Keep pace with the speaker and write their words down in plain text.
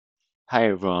Hi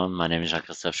everyone, my name is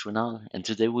Jean-Christophe, and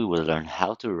today we will learn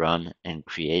how to run and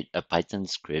create a Python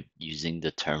script using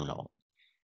the terminal.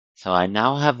 So I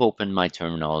now have opened my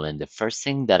terminal, and the first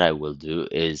thing that I will do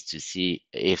is to see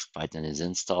if Python is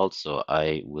installed. So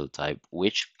I will type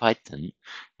which Python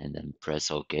and then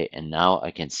press OK, and now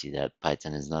I can see that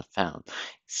Python is not found.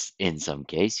 In some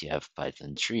case you have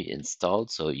Python 3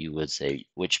 installed, so you would say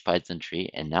which Python 3,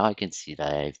 and now I can see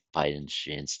that I have Python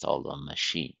 3 installed on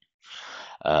machine.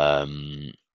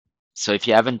 Um, so if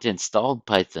you haven't installed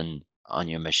Python on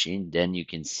your machine, then you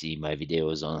can see my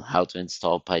videos on how to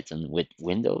install Python with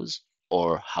Windows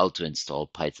or how to install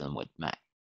Python with Mac.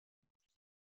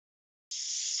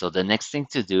 So the next thing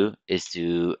to do is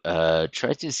to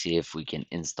try to see if we can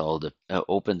install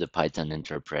open the Python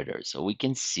interpreter. So we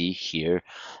can see here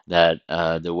that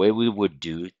the way we would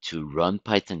do to run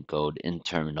Python code in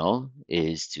terminal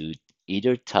is to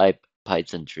either type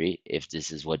Python 3 if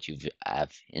this is what you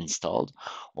have installed,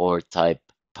 or type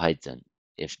Python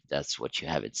if that's what you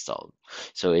have installed.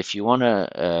 So if you want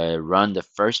to run the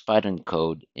first Python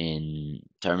code in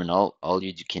terminal, all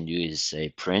you can do is say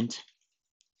print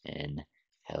and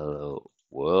hello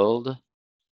world.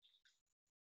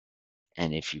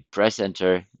 And if you press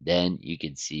enter, then you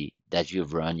can see that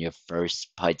you've run your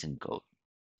first Python code.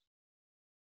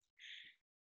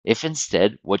 If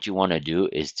instead what you want to do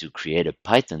is to create a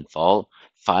Python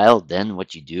file, then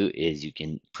what you do is you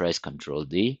can press Ctrl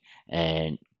D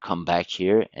and come back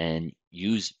here and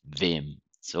use Vim.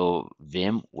 So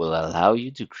Vim will allow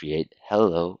you to create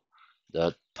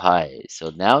hello.py. So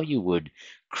now you would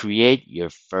create your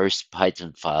first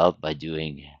Python file by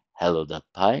doing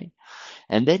hello.py,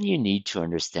 and then you need to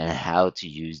understand how to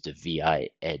use the VI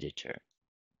editor.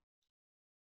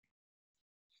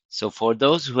 So for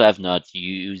those who have not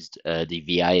used the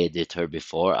VI editor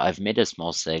before, I've made a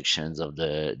small sections of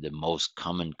the most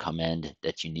common command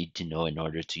that you need to know in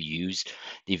order to use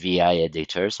the VI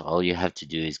editor. So all you have to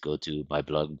do is go to my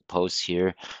blog post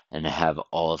here and have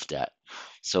all of that.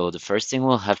 So the first thing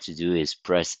we'll have to do is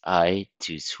press I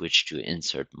to switch to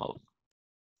insert mode.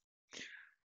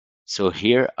 So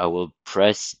here I will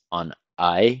press on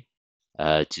I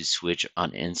to switch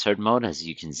on insert mode. As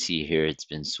you can see here, it's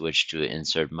been switched to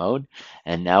insert mode.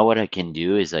 And now what I can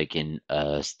do is I can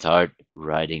start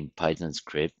writing Python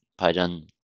script, Python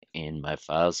in my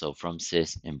file. So from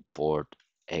sys import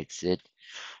exit.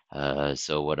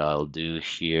 So what I'll do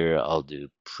here, I'll do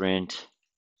print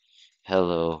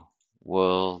hello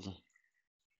world,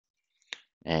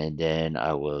 and then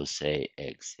I will say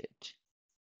exit.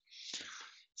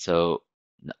 So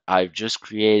I've just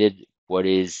created what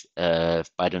is a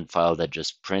Python file that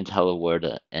just print hello world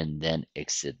and then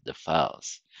exit the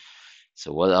files.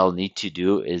 So what I'll need to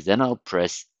do is then I'll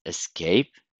press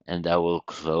escape, and that will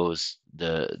close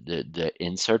the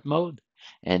insert mode,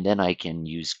 and then I can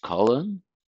use colon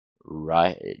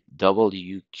right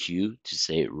WQ to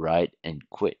say write and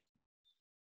quit.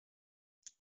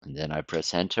 And then I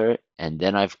press enter, and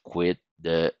then I've quit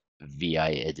the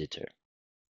VI editor.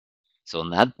 So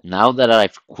now that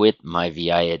I've quit my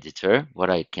VI editor, what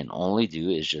I can only do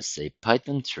is just say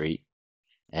Python 3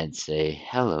 and say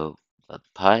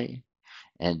hello.py,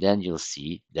 and then you'll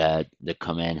see that the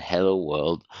command hello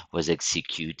world was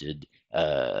executed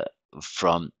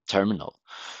from terminal.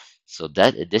 So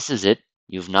this is it.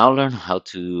 You've now learned how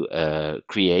to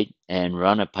create and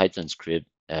run a Python script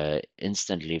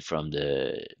instantly from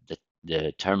the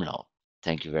terminal.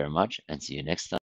 Thank you very much, and see you next time.